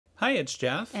Hi, it's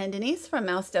Jeff. And Denise from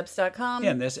Mousesteps.com.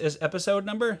 And this is episode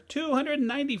number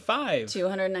 295.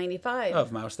 295. Of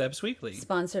Mousesteps Weekly.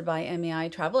 Sponsored by MEI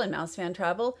Travel and Mousefan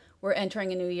Travel. We're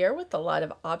entering a new year with a lot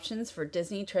of options for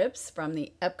Disney trips, from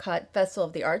the Epcot Festival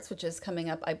of the Arts, which is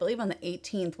coming up, I believe, on the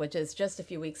 18th, which is just a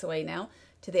few weeks away now,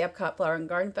 to the Epcot Flower and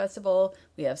Garden Festival.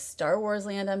 We have Star Wars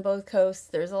Land on both coasts.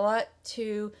 There's a lot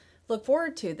to look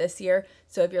forward to this year.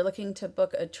 So if you're looking to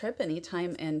book a trip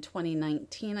anytime in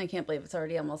 2019, I can't believe it's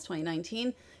already almost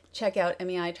 2019, check out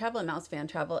MEI Travel and Mousefan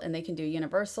Travel, and they can do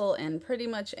Universal and pretty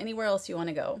much anywhere else you want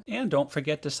to go. And don't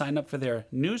forget to sign up for their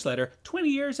newsletter, 20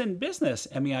 Years in Business,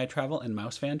 MEI Travel and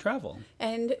Mousefan Travel.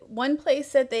 And one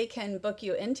place that they can book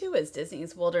you into is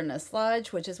Disney's Wilderness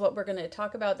Lodge, which is what we're going to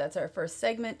talk about. That's our first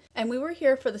segment. And we were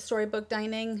here for the Storybook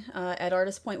Dining at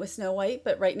Artist Point with Snow White,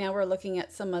 but right now we're looking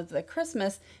at some of the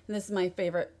Christmas, and this is my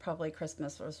favorite, probably,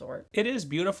 Christmas resort. It is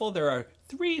beautiful. There are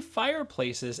 3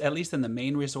 fireplaces, at least in the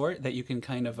main resort, that you can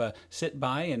kind of sit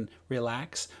by and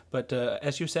relax. But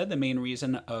as you said, the main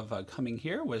reason of coming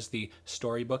here was the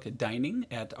Storybook Dining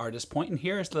at Artist Point. And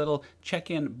here is the little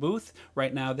check-in booth.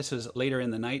 Right now, this is later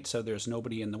in the night, so there's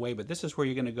nobody in the way, but this is where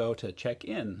you're going to go to check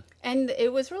in. And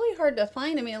it was really hard to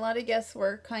find. I mean, a lot of guests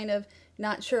were kind of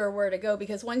not sure where to go,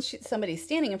 because once somebody's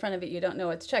standing in front of it, you don't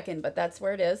know it's check-in, but that's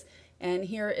where it is. And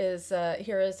here is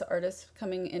artists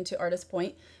coming into Artist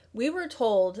Point. We were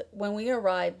told when we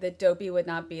arrived that Dopey would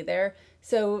not be there,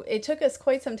 so it took us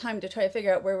quite some time to try to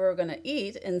figure out where we were going to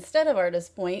eat instead of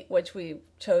Artist Point, which we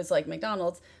chose like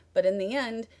McDonald's. But in the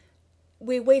end,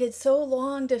 we waited so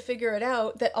long to figure it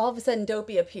out that all of a sudden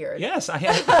Dopey appeared. Yes, I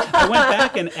went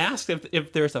back and asked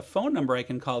if there's a phone number I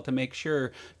can call to make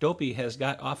sure Dopey has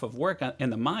got off of work in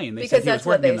the mine. They said he was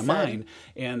working in the mine.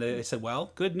 And they said,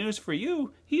 well, good news for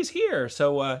you, he's here.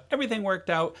 So everything worked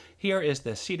out. Here is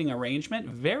the seating arrangement.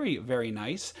 Very, very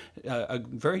nice. A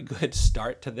very good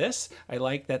start to this. I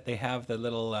like that they have the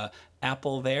little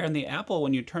apple there. And the apple,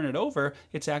 when you turn it over,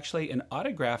 it's actually an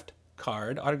autograph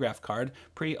card,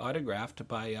 pre-autographed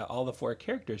by all the 4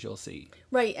 characters you'll see.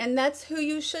 Right, and that's who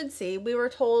you should see. We were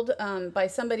told by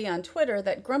somebody on Twitter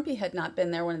that Grumpy had not been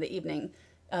there one of the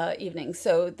evenings.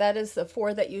 So that is the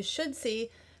 4 that you should see.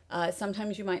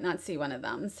 Sometimes you might not see one of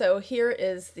them. So here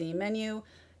is the menu.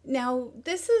 Now,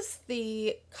 this is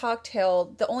the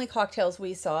only cocktails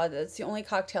we saw. That's the only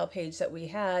cocktail page that we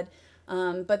had.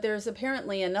 But there's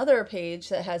apparently another page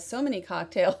that has so many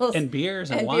cocktails. And beers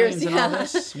and wines and all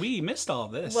this. We missed all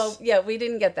this. Well, yeah, we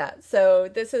didn't get that. So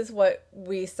this is what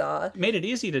we saw. Made it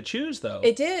easy to choose, though.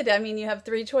 It did. I mean, you have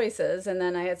 3 choices, and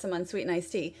then I had some unsweetened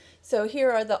iced tea. So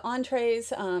here are the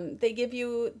entrees. They give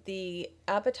you the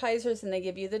appetizers and they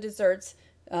give you the desserts.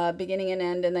 Beginning and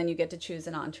end, and then you get to choose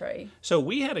an entree. So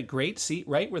we had a great seat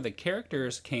right where the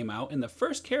characters came out, and the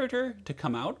first character to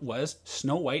come out was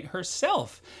Snow White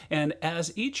herself. And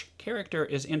as each character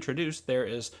is introduced, there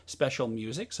is special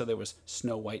music. So there was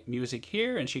Snow White music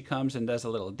here, and she comes and does a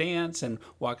little dance and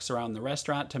walks around the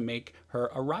restaurant to make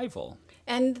her arrival.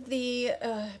 And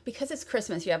because it's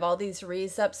Christmas, you have all these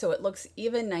wreaths up, so it looks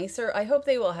even nicer. I hope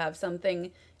they will have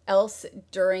something else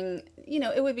during,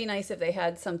 it would be nice if they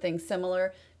had something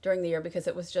similar during the year, because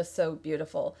it was just so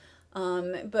beautiful.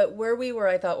 But where we were,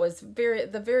 I thought, was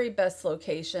the very best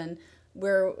location,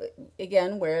 where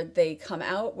they come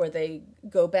out, where they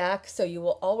go back, so you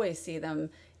will always see them.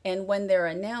 And when they're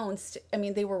announced, I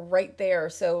mean, they were right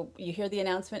there. So you hear the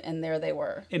announcement, and there they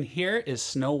were. And here is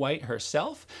Snow White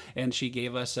herself, and she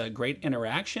gave us a great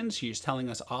interaction. She's telling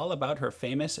us all about her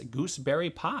famous gooseberry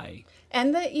pie.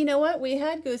 And you know what? We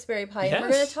had gooseberry pie, yes. And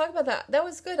we're going to talk about that. That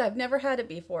was good. I've never had it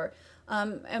before.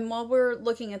 And while we're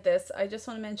looking at this, I just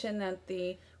want to mention that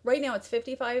right now it's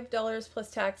 $55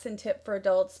 plus tax and tip for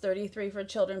adults, $33 for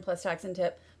children plus tax and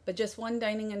tip. But just one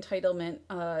dining entitlement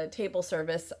table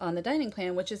service on the dining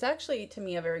plan, which is actually, to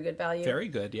me, a very good value. Very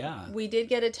good, yeah. We did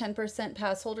get a 10%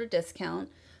 pass holder discount,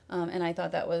 and I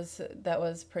thought that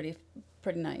was pretty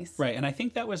nice. Right, and I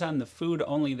think that was on the food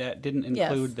only. That didn't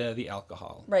include the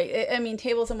alcohol. Right. I mean,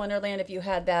 Tables in Wonderland, if you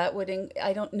had that,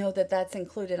 I don't know that that's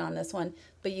included on this one,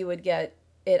 but you would get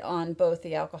it on both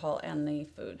the alcohol and the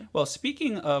food. Well,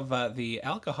 speaking of the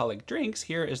alcoholic drinks,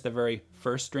 here is the very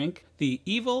first drink, the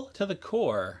Evil to the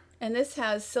Core. And this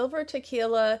has silver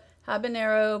tequila,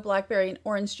 habanero, blackberry, and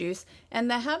orange juice. And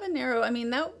the habanero, I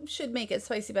mean, that should make it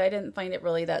spicy, but I didn't find it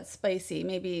really that spicy,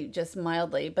 maybe just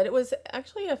mildly. But it was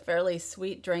actually a fairly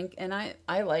sweet drink, and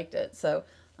I liked it. So,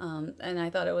 and I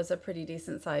thought it was a pretty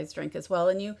decent sized drink as well.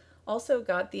 And you Also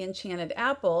got the enchanted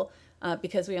apple,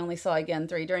 because we only saw, again,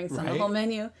 3 drinks on the whole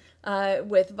menu,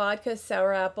 with vodka,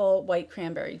 sour apple, white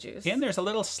cranberry juice. And there's a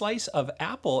little slice of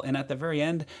apple, and at the very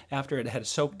end, after it had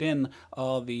soaked in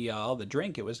all the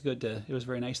drink, it was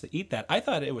very nice to eat that. I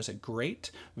thought it was a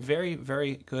great, very,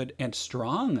 very good and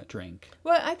strong drink.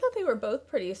 Well, I thought they were both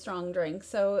pretty strong drinks,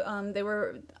 so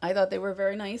I thought they were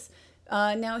very nice.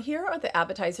 Now, here are the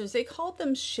appetizers. They called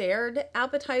them shared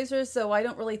appetizers, so I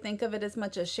don't really think of it as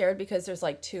much as shared because there's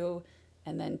like 2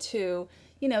 and then 2.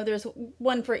 You know, there's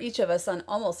one for each of us on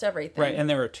almost everything. Right, and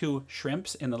there were 2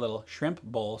 shrimps in the little shrimp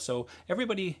bowl, so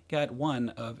everybody got one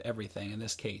of everything in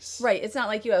this case. Right, it's not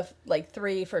like you have like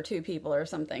 3 for 2 people or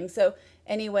something. So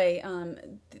anyway,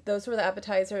 those were the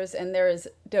appetizers, and there is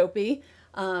Dopey.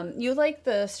 You like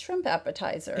the shrimp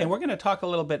appetizer. And we're going to talk a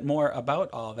little bit more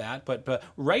about all that, but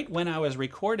right when I was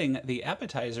recording the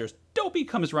appetizers, Dopey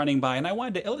comes running by, and I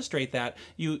wanted to illustrate that.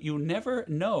 You never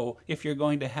know if you're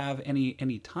going to have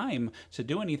any time to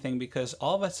do anything, because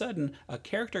all of a sudden a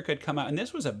character could come out, and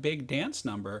this was a big dance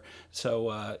number,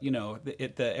 so you know,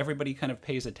 everybody kind of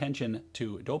pays attention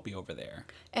to Dopey over there.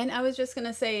 And I was just going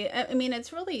to say, I mean,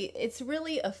 it's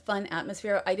really a fun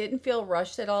atmosphere. I didn't feel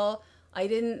rushed at all. I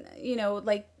didn't, you know,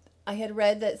 like I had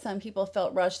read that some people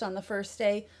felt rushed on the first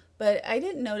day, but I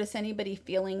didn't notice anybody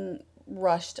feeling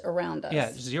rushed around us.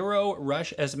 Yeah, 0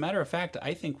 rush. As a matter of fact,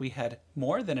 I think we had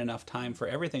more than enough time for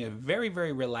everything. Very,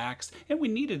 very relaxed, and we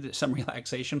needed some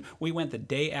relaxation. We went the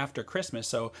day after Christmas,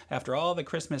 so after all the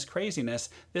Christmas craziness,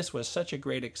 this was such a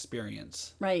great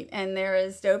experience. Right, and there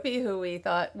is Dopey, who we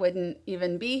thought wouldn't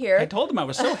even be here. I told him I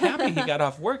was so happy he got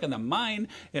off work in the mine.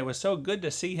 It was so good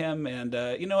to see him, and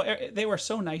you know, they were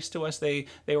so nice to us. They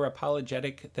were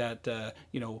apologetic that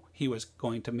you know, he was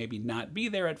going to maybe not be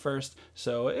there at first,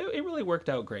 so it really worked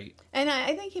out great. And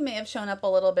I think he may have shown up a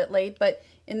little bit late, but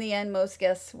in the end, most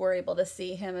guests were able to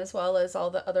see him, as well as all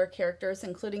the other characters,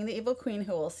 including the Evil Queen,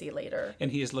 who we'll see later.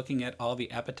 And he is looking at all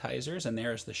the appetizers, and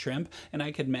there's the shrimp. And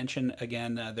I could mention,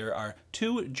 again, there are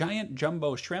 2 giant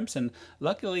jumbo shrimps, and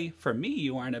luckily for me,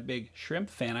 you aren't a big shrimp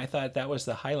fan. I thought that was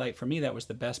the highlight for me. That was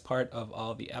the best part of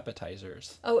all the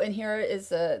appetizers. Oh, and here is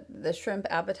the shrimp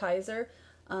appetizer.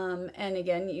 And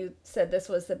again, you said this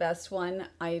was the best one.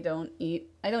 I don't eat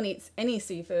any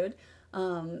seafood.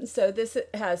 So this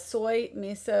has soy,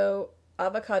 miso,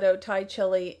 avocado, Thai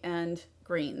chili, and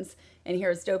greens. And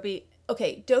here's Dopey.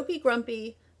 Okay, Dopey,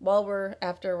 Grumpy,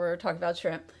 after we're talking about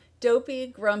shrimp, Dopey,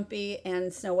 Grumpy,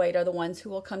 and Snow White are the ones who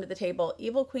will come to the table.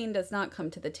 Evil Queen does not come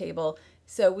to the table,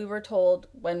 so we were told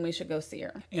when we should go see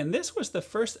her. And this was the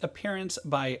first appearance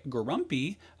by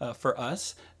Grumpy for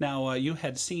us. Now, you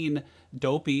had seen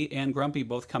Dopey and Grumpy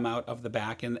both come out of the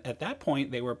back, and at that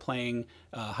point they were playing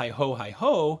Hi Ho, Hi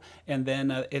Ho, and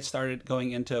then it started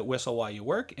going into Whistle While You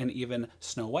Work, and even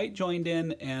Snow White joined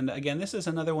in. And again, this is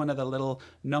another one of the little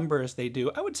numbers they do,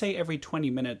 I would say every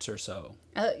 20 minutes or so.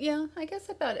 Yeah, I guess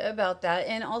about that.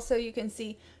 And also you can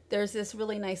see there's this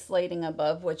really nice lighting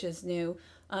above, which is new.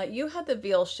 You had the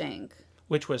veal shank,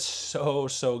 which was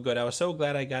so good. I was so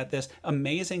glad I got this.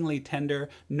 Amazingly tender,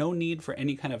 no need for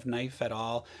any kind of knife at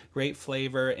all. Great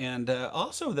flavor, and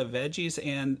also the veggies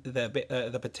and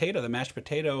the potato, the mashed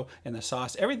potato and the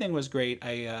sauce, everything was great.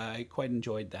 I quite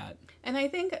enjoyed that. And I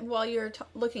think while you're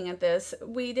looking at this,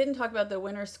 we didn't talk about the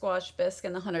winter squash bisque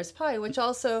and the hunter's pie, which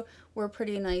also were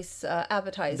pretty nice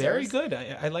appetizers. Very good.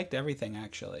 I liked everything,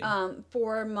 actually.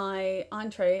 For my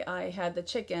entree, I had the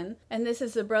chicken, and this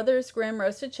is the Brothers Grimm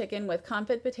roasted chicken with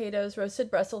confit potatoes,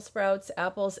 roasted Brussels sprouts,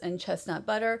 apples, and chestnut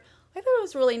butter. I thought it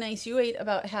was really nice. You ate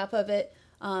about half of it.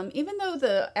 Even though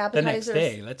the appetizers,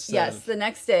 the next day, the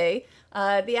next day,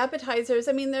 the appetizers,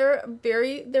 I mean,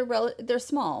 they're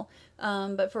small,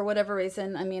 but for whatever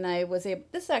reason, I mean,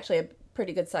 this is actually a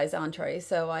pretty good size entree,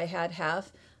 so I had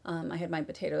half. I had my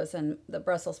potatoes and the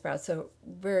Brussels sprouts, so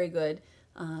very good.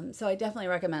 So I definitely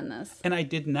recommend this. And I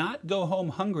did not go home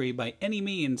hungry by any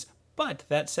means. But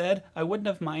that said, I wouldn't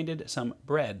have minded some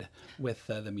bread with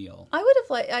the meal. I would have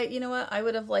liked, you know what? I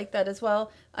would have liked that as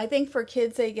well. I think for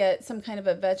kids, they get some kind of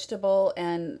a vegetable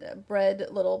and bread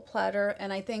little platter.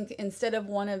 And I think instead of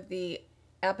one of the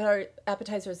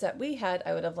appetizers that we had,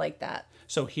 I would have liked that.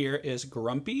 So here is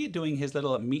Grumpy doing his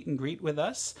little meet and greet with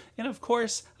us. And of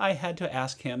course, I had to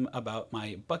ask him about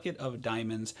my bucket of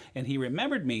diamonds. And he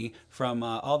remembered me from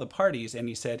all the parties. And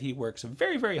he said he works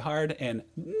very, very hard and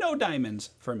no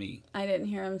diamonds for me. I didn't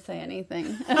hear him say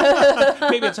anything.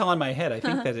 Maybe it's all in my head. I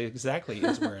think that exactly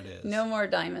is where it is. No more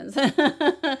diamonds.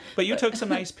 But you took some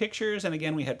nice pictures. And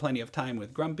again, we had plenty of time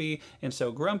with Grumpy. And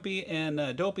so Grumpy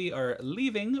and Dopey are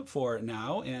leaving for now.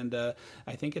 now, and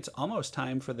I think it's almost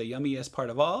time for the yummiest part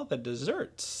of all, the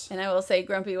desserts. And I will say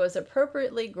Grumpy was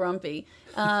appropriately grumpy.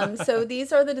 So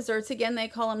these are the desserts. Again, they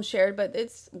call them shared, but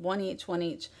it's one each.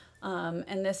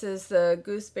 And this is the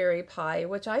gooseberry pie,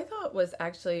 which I thought was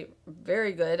actually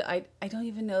very good. I don't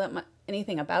even know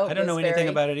anything about I don't know anything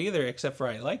about it either, except for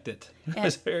I liked it. It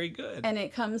was very good. And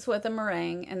it comes with a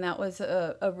meringue, and that was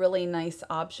a really nice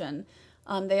option.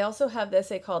 They also have this,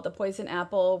 they call it the poison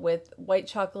apple, with white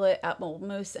chocolate, apple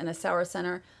mousse, and a sour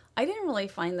center. I didn't really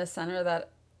find the center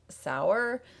that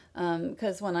sour,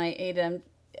 because when I ate them,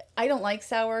 I don't like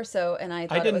sour, and I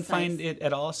thought I didn't it was find nice. it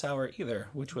at all sour either,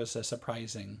 which was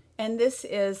surprising. And this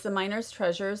is the Miner's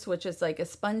Treasures, which is like a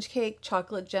sponge cake,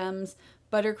 chocolate gems,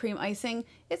 buttercream icing.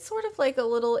 It's sort of like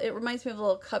it reminds me of a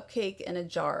little cupcake in a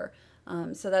jar.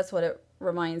 So that's what it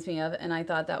reminds me of, and I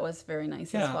thought that was very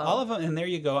nice as well. Yeah, all of them, and there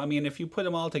you go. I mean, if you put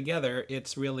them all together,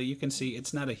 it's really, you can see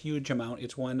it's not a huge amount.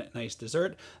 It's one nice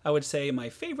dessert. I would say my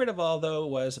favorite of all, though,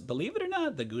 was, believe it or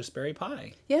not, the gooseberry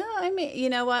pie. Yeah, I mean,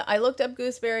 you know what? I looked up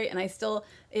gooseberry, and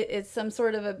it's some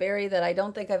sort of a berry that I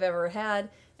don't think I've ever had,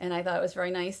 and I thought it was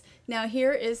very nice. Now,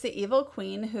 here is the Evil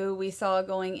Queen, who we saw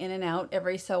going in and out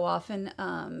every so often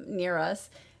near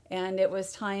us. And it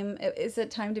was time, is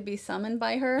it time to be summoned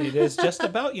by her? It is just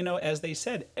about, as they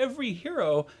said, every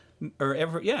hero, or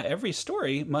every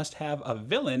story must have a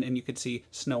villain, and you could see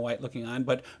Snow White looking on.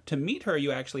 But to meet her,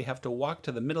 you actually have to walk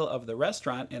to the middle of the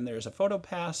restaurant, and there's a photo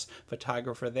pass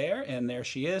photographer there, and there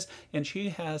she is. And she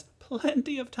has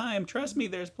plenty of time. Trust me,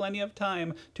 there's plenty of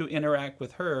time to interact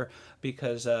with her,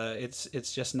 because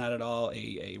it's just not at all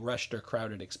a rushed or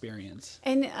crowded experience.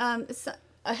 And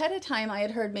ahead of time, I had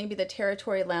heard maybe the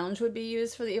Territory Lounge would be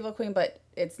used for the Evil Queen, but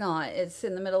it's not. It's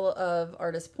in the middle of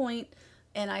Artist Point,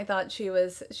 and I thought she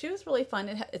was really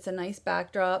fun. It's a nice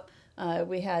backdrop.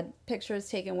 We had pictures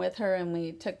taken with her, and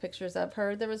we took pictures of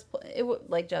her.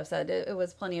 Like Jeff said, it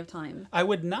was plenty of time. I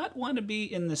would not want to be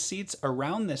in the seats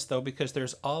around this, though, because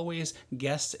there's always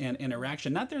guests and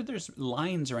interaction. Not that there's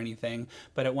lines or anything,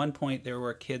 but at one point there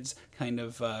were kids kind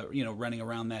of, running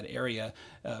around that area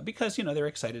because, they're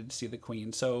excited to see the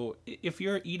Queen. So if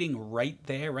you're eating right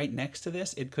there, right next to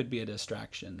this, it could be a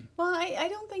distraction. Well, I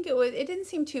don't think it didn't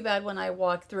seem too bad when I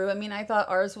walked through. I mean, I thought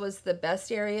ours was the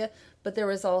best area, but there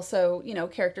was also,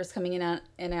 characters coming in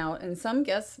and out, and some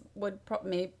guests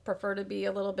may prefer to be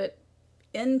a little bit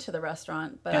into the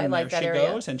restaurant, but I like that area. And there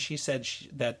she goes, and she said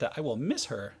that I will miss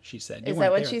her, she said. Is that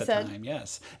what she said? Time,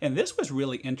 yes. And this was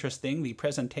really interesting, the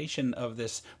presentation of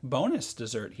this bonus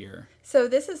dessert here. So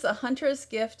this is a Hunter's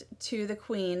Gift to the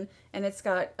Queen, and it's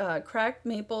got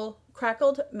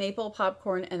crackled maple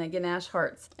popcorn and a ganache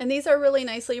hearts. And these are really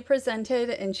nicely presented,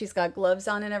 and she's got gloves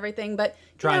on and everything, but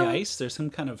dry ice. There's some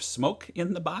kind of smoke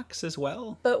in the box as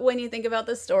well. But when you think about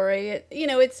the story,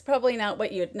 it's probably not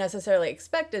what you'd necessarily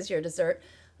expect as your dessert.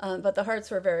 But the hearts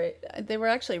they were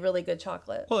actually really good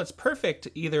chocolate. Well, it's perfect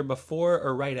either before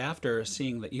or right after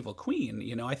seeing the Evil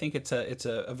Queen. I think it's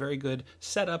a very good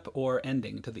setup or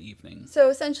ending to the evening. So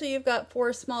essentially you've got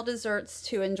 4 small desserts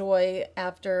to enjoy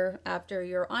after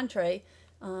your entree.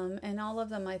 And all of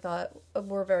them I thought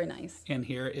were very nice. And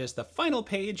here is the final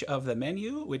page of the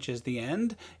menu, which is the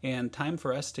end, and time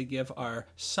for us to give our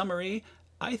summary.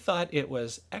 I thought it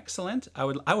was excellent. I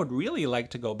would really like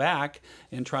to go back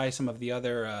and try some of the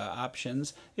other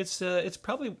options. It's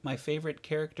probably my favorite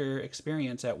character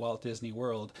experience at Walt Disney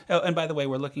World. Oh, and by the way,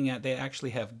 they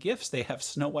actually have gifts. They have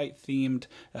Snow White themed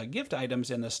gift items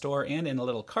in the store and in a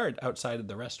little cart outside of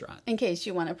the restaurant. In case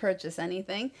you want to purchase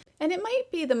anything. And it might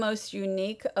be the most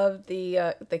unique of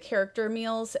the character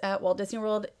meals at Walt Disney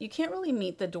World. You can't really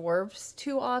meet the dwarves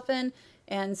too often,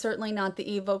 and certainly not the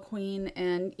Evil Queen,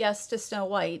 and yes, to Snow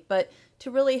White, but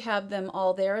to really have them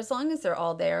all there, as long as they're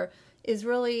all there, is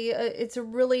really, it's a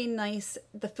really nice,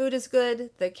 the food is good,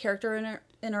 the character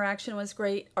interaction was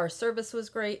great, our service was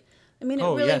great. I mean, it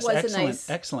really was a nice...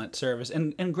 excellent service,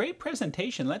 and great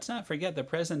presentation. Let's not forget the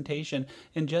presentation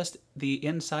and just the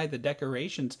inside, the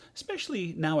decorations,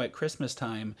 especially now at Christmas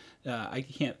time. I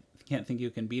can't think you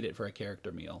can beat it for a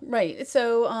character meal. Right.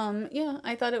 So,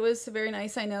 I thought it was very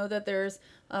nice. I know that there's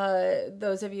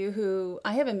those of you who,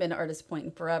 I haven't been to Artist Point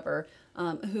in forever,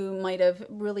 who might have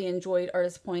really enjoyed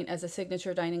Artist Point as a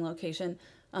signature dining location.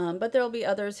 But there'll be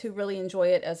others who really enjoy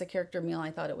it as a character meal. I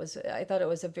thought it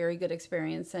was a very good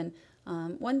experience, and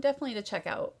one definitely to check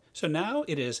out. So now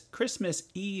it is Christmas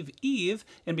Eve,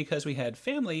 and because we had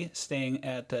family staying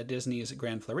at Disney's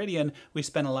Grand Floridian, we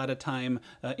spent a lot of time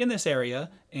in this area,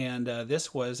 and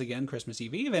this was, again, Christmas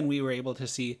Eve, and we were able to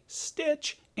see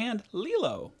Stitch and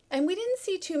Lilo. And we didn't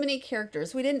see too many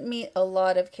characters. We didn't meet a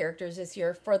lot of characters this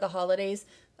year for the holidays.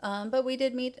 but we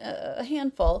did meet a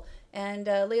handful. And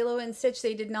Lilo and Stitch,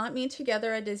 they did not meet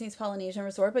together at Disney's Polynesian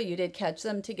Resort, but you did catch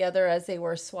them together as they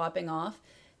were swapping off.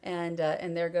 And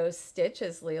there goes Stitch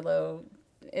as Lilo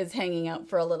is hanging out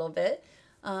for a little bit.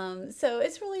 So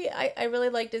it's really, I really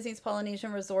like Disney's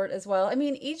Polynesian Resort as well. I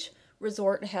mean, each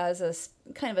resort has a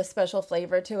kind of a special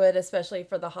flavor to it, especially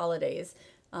for the holidays.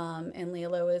 And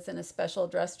Lilo is in a special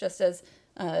dress, just as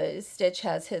Stitch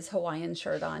has his Hawaiian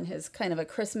shirt on, his kind of a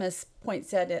Christmas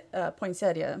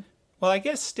poinsettia. Well, I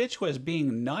guess Stitch was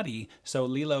being naughty, so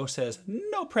Lilo says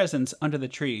no presents under the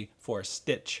tree for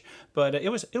Stitch. But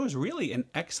it was really an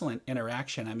excellent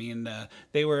interaction. I mean,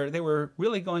 they were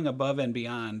really going above and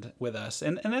beyond with us,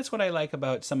 and that's what I like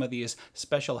about some of these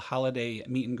special holiday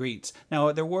meet and greets.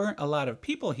 Now, there weren't a lot of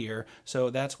people here,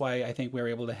 so that's why I think we were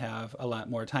able to have a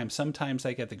lot more time. Sometimes,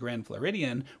 like at the Grand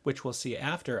Floridian, which we'll see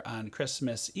after on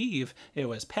Christmas Eve, it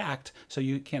was packed, so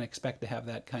you can't expect to have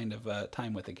that kind of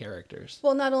time with the characters.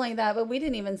 Well, not only that, but we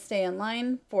didn't even stay in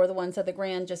line for the ones at the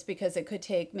Grand, just because it could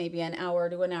take maybe an hour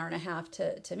to an hour and a half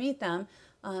to meet them.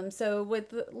 So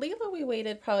with Lilo, we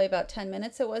waited probably about 10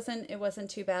 minutes. It wasn't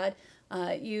too bad.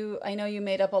 I know you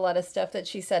made up a lot of stuff that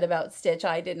she said about Stitch.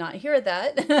 I did not hear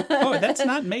that. Oh, that's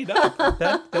not made up.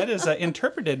 That is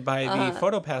interpreted by the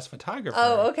PhotoPass photographer.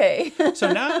 Oh, okay.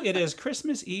 So now it is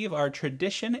Christmas Eve. Our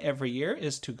tradition every year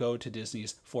is to go to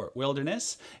Disney's Fort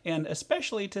Wilderness, and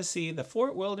especially to see the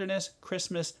Fort Wilderness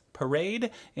Christmas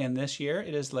Parade. And this year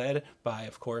it is led by,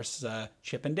 of course,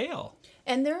 Chip and Dale.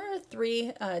 And there are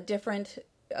 3 different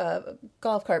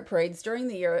golf cart parades during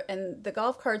the year, and the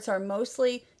golf carts are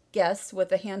mostly guests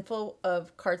with a handful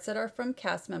of carts that are from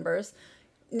cast members.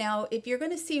 Now, if you're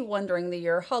going to see one during the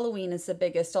year, Halloween is the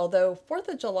biggest, although 4th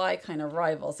of July kind of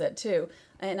rivals it too.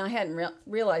 And I hadn't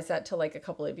realized that till like a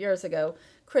couple of years ago.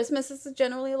 Christmas is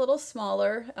generally a little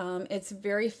smaller. It's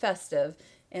very festive.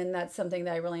 And that's something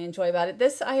that I really enjoy about it.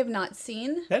 This I have not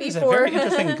seen before. That is a very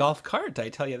interesting golf cart, I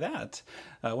tell you that.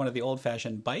 One of the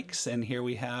old-fashioned bikes, and here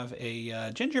we have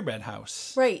a gingerbread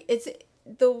house. Right. It's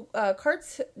the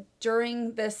carts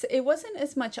during this, it wasn't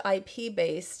as much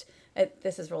IP-based,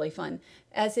 this is really fun,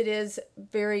 as it is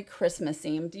very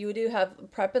Christmas-themed. You do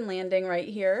have Prep and Landing right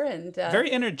here. And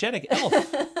very energetic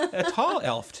elf. A tall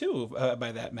elf, too,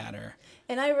 by that matter.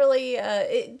 And I really,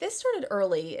 this started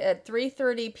early at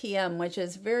 3:30 p.m., which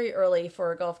is very early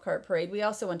for a golf cart parade. We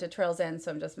also went to Trails End,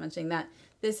 so I'm just mentioning that.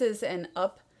 This is an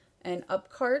up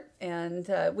cart, and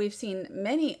we've seen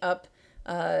many up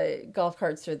golf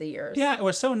carts through the years. Yeah, it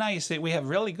was so nice. We have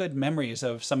really good memories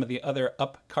of some of the other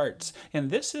up carts. And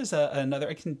this is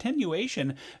a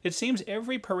continuation. It seems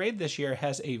every parade this year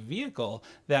has a vehicle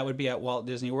that would be at Walt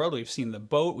Disney World. We've seen the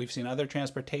boat, we've seen other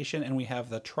transportation, and we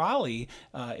have the trolley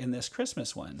in this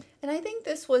Christmas one. And I think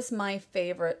this was my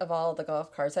favorite of all the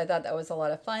golf carts. I thought that was a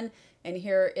lot of fun. And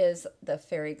here is the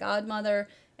fairy godmother.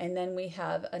 And then we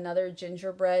have another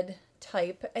gingerbread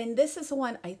type. And this is the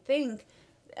one, I think,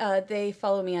 they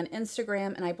follow me on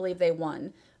Instagram, and I believe they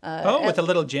won. With the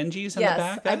little gingies in the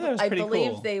back? That was pretty cool. I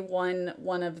believe they won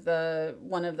one of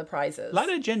the prizes. A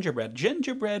lot of gingerbread.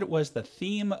 Gingerbread was the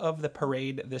theme of the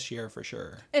parade this year for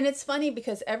sure. And it's funny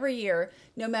because every year,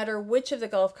 no matter which of the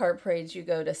golf cart parades you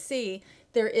go to see,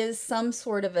 there is some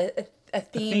sort of a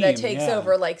theme that takes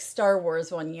over, like Star Wars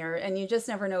one year, and you just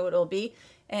never know what it'll be.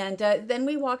 And then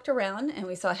we walked around and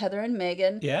we saw Heather and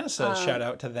Megan. Yes, shout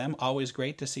out to them. Always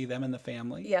great to see them and the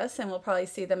family. Yes, and we'll probably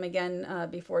see them again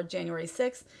before January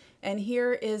 6th. And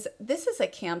this is a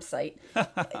campsite.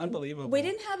 Unbelievable. We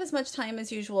didn't have as much time as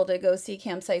usual to go see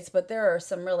campsites, but there are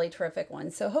some really terrific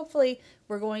ones. So hopefully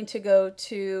we're going to go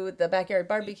to the Backyard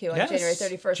Barbecue on January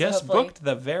 31st. Just booked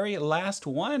the very last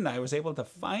one. I was able to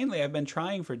I've been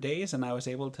trying for days, and I was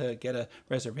able to get a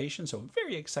reservation. So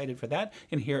very excited for that.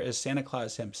 And here is Santa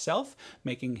Claus himself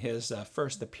making his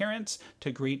first appearance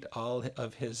to greet all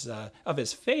of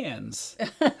his fans.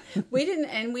 We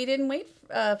didn't wait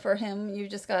for him. You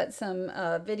just got some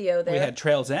video there. We had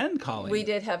Trails End calling. We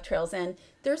did have Trails End.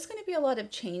 There's going to be a lot of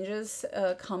changes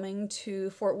coming to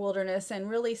Fort Wilderness, and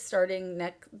really starting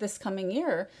this coming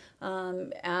year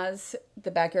as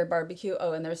the Backyard Barbecue.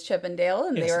 Oh, and there's Chip and Dale,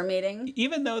 and they are meeting.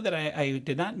 Even though that I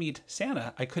did not meet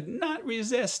Santa, I could not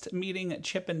resist meeting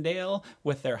Chip and Dale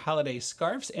with their holiday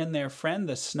scarves and their friend,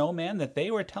 the snowman, that they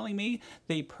were telling me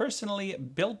they personally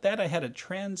built that. I had a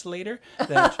translator,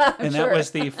 that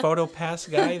was the PhotoPass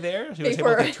guy there. He was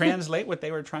able to translate what they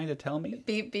were trying to tell me.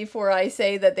 Before I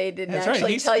say that they didn't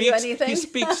actually tell you anything. He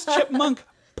speaks chipmunk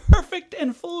perfect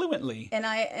and fluently. And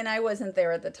I wasn't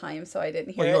there at the time, so I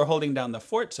didn't hear it. Well, you were holding down the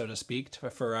fort, so to speak,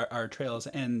 for our trails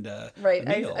and right.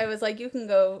 meal. I was like, you can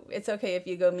go. It's okay if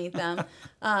you go meet them.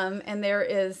 And there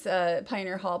is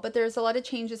Pioneer Hall, but there's a lot of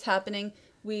changes happening.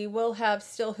 We will have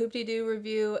still Hoop-Dee-Doo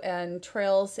Review and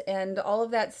trails, and all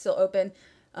of that's still open.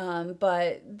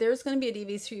 But there's going to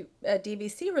be a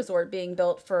DVC resort being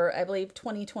built for, I believe,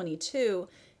 2022.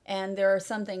 And there are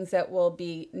some things that will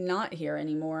be not here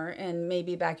anymore, and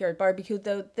maybe backyard barbecue,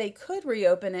 though they could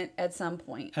reopen it at some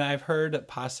point. And I've heard a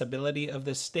possibility of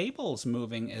the stables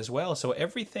moving as well. So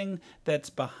everything that's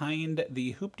behind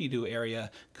the Hoop-Dee-Doo area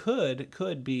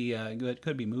could be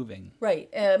moving. Right,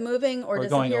 moving or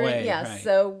disappearing. Going away. Yes. Right.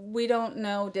 So we don't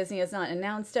know. Disney has not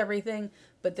announced everything,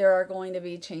 but there are going to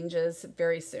be changes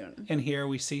very soon. And here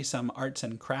we see some arts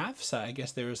and crafts. I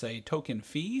guess there's a token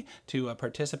fee to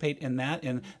participate in that.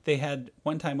 And they had,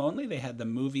 one time only, they had the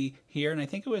movie here. And I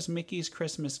think it was Mickey's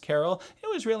Christmas Carol.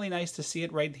 It was really nice to see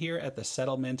it right here at the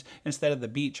settlement instead of the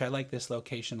beach. I like this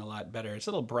location a lot better. It's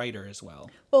a little brighter as well.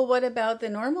 Well, what about the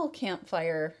normal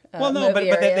campfire well, no,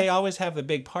 movie but area? they always have the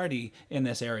big party in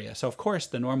this area. So, of course,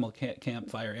 the normal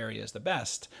campfire area is the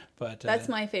best. But that's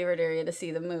my favorite area to see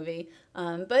the movie.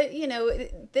 But, you know,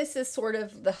 this is sort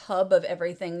of the hub of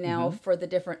everything now for the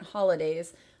different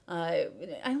holidays. I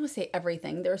don't want to say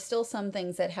everything. There are still some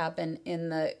things that happen in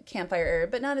the campfire area,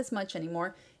 but not as much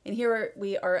anymore. And here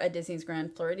we are at Disney's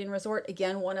Grand Floridian Resort.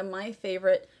 Again, one of my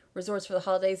favorite resorts for the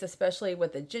holidays, especially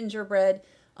with the gingerbread.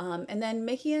 And then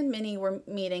Mickey and Minnie were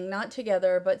meeting, not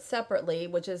together, but separately,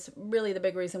 which is really the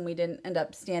big reason we didn't end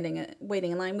up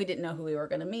waiting in line. We didn't know who we were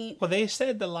going to meet. Well, they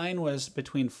said the line was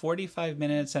between 45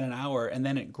 minutes and an hour, and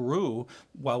then it grew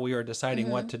while we were deciding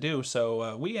what to do.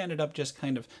 So we ended up just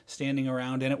kind of standing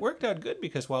around, and it worked out good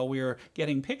because while we were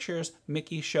getting pictures,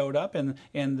 Mickey showed up, and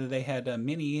they had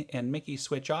Minnie and Mickey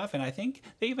switch off, and I think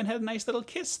they even had a nice little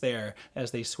kiss there as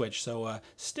they switched. So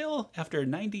still, after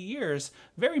 90 years,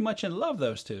 very much in love,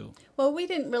 those two. Well, we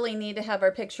didn't really need to have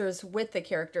our pictures with the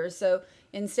characters, so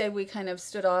instead we kind of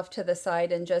stood off to the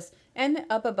side and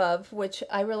up above, which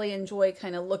I really enjoy,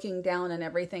 kind of looking down on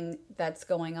everything that's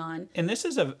going on. And this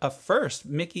is a first.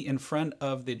 Mickey in front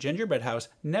of the gingerbread house.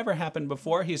 Never happened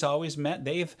before.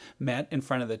 They've met in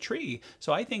front of the tree.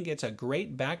 So I think it's a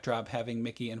great backdrop having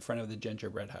Mickey in front of the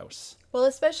gingerbread house. Well,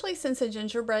 especially since the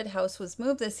gingerbread house was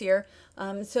moved this year,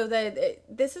 so that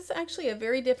this is actually a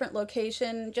very different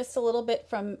location, just a little bit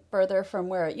further from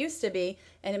where it used to be,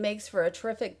 and it makes for a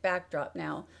terrific backdrop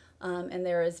now. And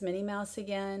there is Minnie Mouse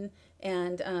again.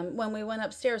 And when we went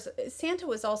upstairs, Santa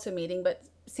was also meeting, but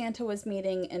Santa was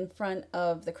meeting in front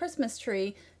of the Christmas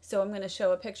tree. So I'm going to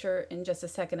show a picture in just a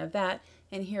second of that.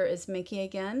 And here is Mickey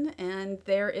again, and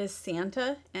there is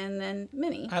Santa, and then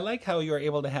Minnie. I like how you're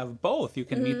able to have both. You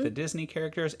can meet the Disney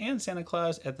characters and Santa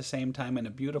Claus at the same time in a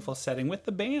beautiful setting with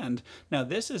the band. Now,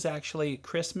 this is actually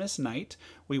Christmas night.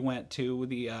 We went to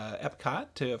the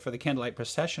Epcot for the Candelight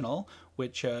Processional,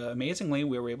 which amazingly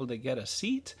we were able to get a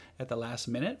seat at the last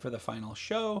minute for the final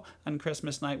show on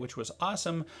Christmas night, which was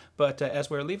awesome. But as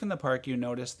we were leaving the park, you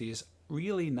noticed these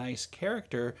really nice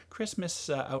Christmas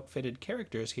outfitted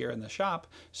characters here in the shop,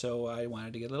 so I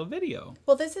wanted to get a little video.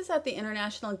 Well, this is at the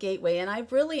International Gateway, and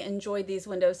I've really enjoyed these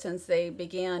windows since they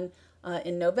began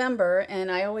in November, and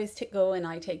I always go and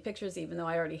I take pictures even though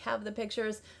I already have the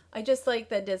pictures. I just like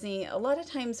that Disney, a lot of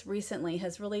times recently,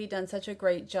 has really done such a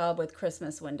great job with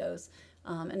Christmas windows,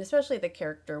 and especially the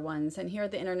character ones. And here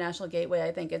at the International Gateway,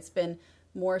 I think it's been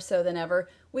more so than ever.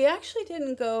 We actually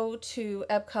didn't go to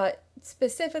Epcot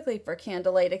specifically for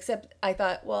Candlelight, except I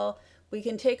thought, well, we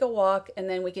can take a walk and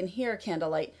then we can hear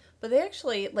Candlelight. But they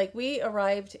actually, we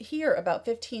arrived here about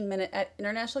 15 minutes at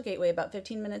International Gateway about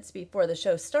 15 minutes before the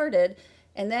show started,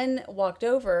 and then walked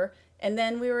over, and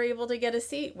then we were able to get a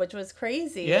seat, which was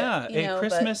crazy. Yeah, a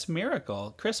Christmas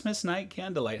miracle. Christmas night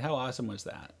Candlelight. How awesome was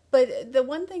that? But the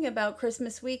one thing about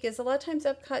Christmas week is a lot of times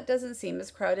Epcot doesn't seem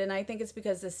as crowded, and I think it's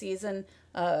because the season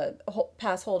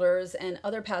pass holders and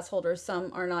other pass holders,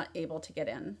 some are not able to get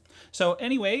in. So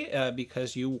anyway,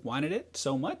 because you wanted it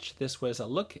so much, this was a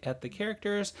look at the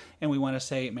characters, and we want to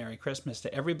say Merry Christmas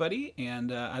to everybody,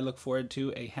 and I look forward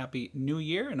to a Happy New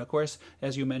Year. And of course,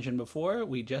 as you mentioned before,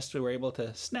 we just were able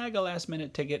to snag a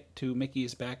last-minute ticket to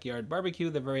Mickey's Backyard Barbecue,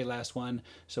 the very last one,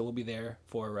 so we'll be there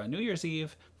for New Year's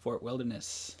Eve, Fort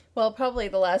Wilderness. Well, probably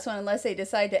the last one, unless they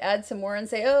decide to add some more and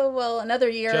say, oh, well, another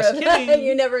year Just kidding.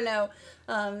 You never know.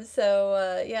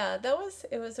 Yeah,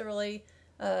 it was a really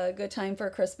good time for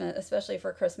Christmas, especially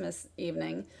for Christmas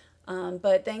evening.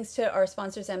 But thanks to our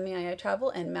sponsors, MII Travel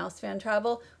and Mousefan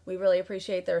Travel, we really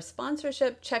appreciate their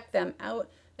sponsorship. Check them out.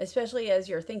 especially as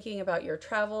you're thinking about your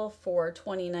travel for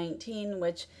 2019,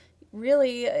 which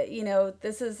really,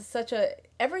 this is such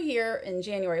every year in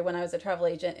January when I was a travel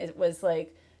agent, it was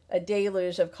like a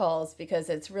deluge of calls because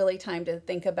it's really time to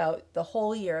think about the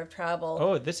whole year of travel.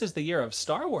 Oh, this is the year of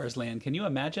Star Wars land. Can you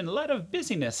imagine? A lot of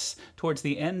busyness towards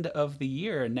the end of the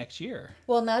year next year.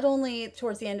 Well, not only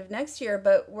towards the end of next year,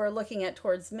 but we're looking at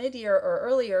towards mid-year or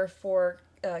earlier for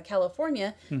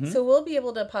California, so we'll be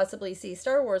able to possibly see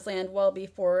Star Wars Land well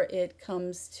before it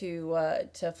comes to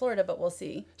Florida, but we'll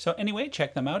see. So anyway,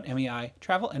 check them out, MEI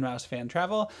Travel and Mouse Fan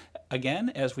Travel. Again,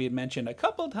 as we had mentioned a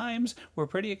couple times, we're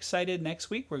pretty excited.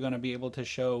 Next week, we're going to be able to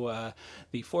show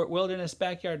the Fort Wilderness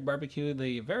Backyard Barbecue,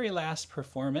 the very last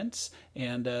performance,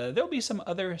 and there'll be some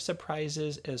other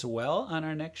surprises as well on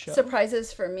our next show.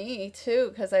 Surprises for me, too,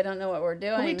 because I don't know what we're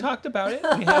doing. Well, we talked about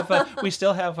it. We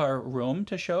still have our room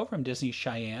to show from Disney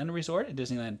Cheyenne Resort at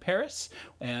Disneyland Paris,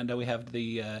 and we have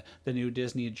the new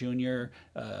Disney Junior.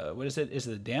 What is it? Is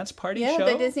it the dance party show?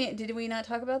 Yeah, the Disney. Did we not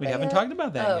talk about that? We haven't talked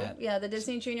about that yet. Yeah, the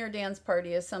Disney Junior dance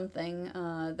party is something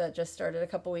that just started a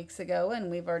couple weeks ago,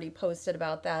 and we've already posted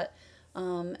about that.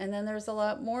 And then there's a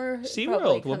lot more.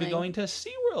 SeaWorld. We'll be going to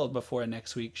SeaWorld before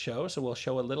next week's show, so we'll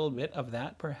show a little bit of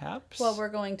that perhaps. Well, we're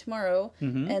going tomorrow.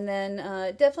 And then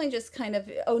definitely just kind of,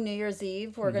 New Year's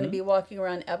Eve. We're going to be walking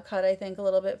around Epcot, I think, a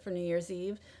little bit for New Year's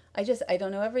Eve. I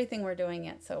don't know everything we're doing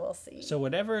yet, so we'll see. So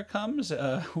whatever comes,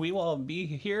 we will be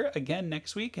here again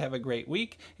next week. Have a great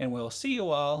week, and we'll see you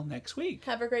all next week.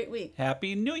 Have a great week.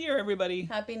 Happy New Year, everybody.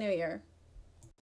 Happy New Year.